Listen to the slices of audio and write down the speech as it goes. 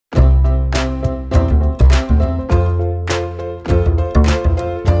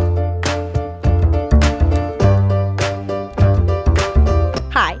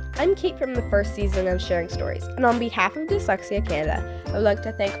first season of Sharing Stories, and on behalf of Dyslexia Canada, I would like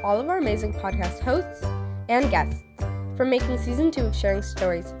to thank all of our amazing podcast hosts and guests for making Season 2 of Sharing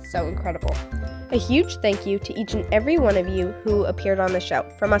Stories so incredible. A huge thank you to each and every one of you who appeared on the show,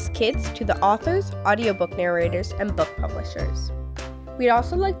 from us kids to the authors, audiobook narrators, and book publishers. We'd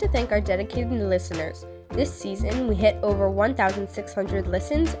also like to thank our dedicated listeners. This season, we hit over 1,600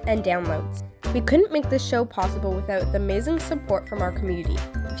 listens and downloads. We couldn't make this show possible without the amazing support from our community.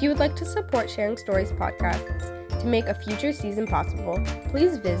 If you would like to support Sharing Stories podcasts to make a future season possible,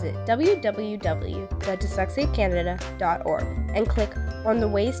 please visit www.dyslexiacanada.org and click on the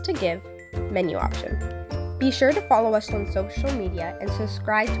Ways to Give menu option. Be sure to follow us on social media and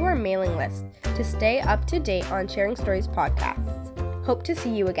subscribe to our mailing list to stay up to date on Sharing Stories podcasts. Hope to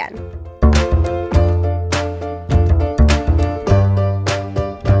see you again.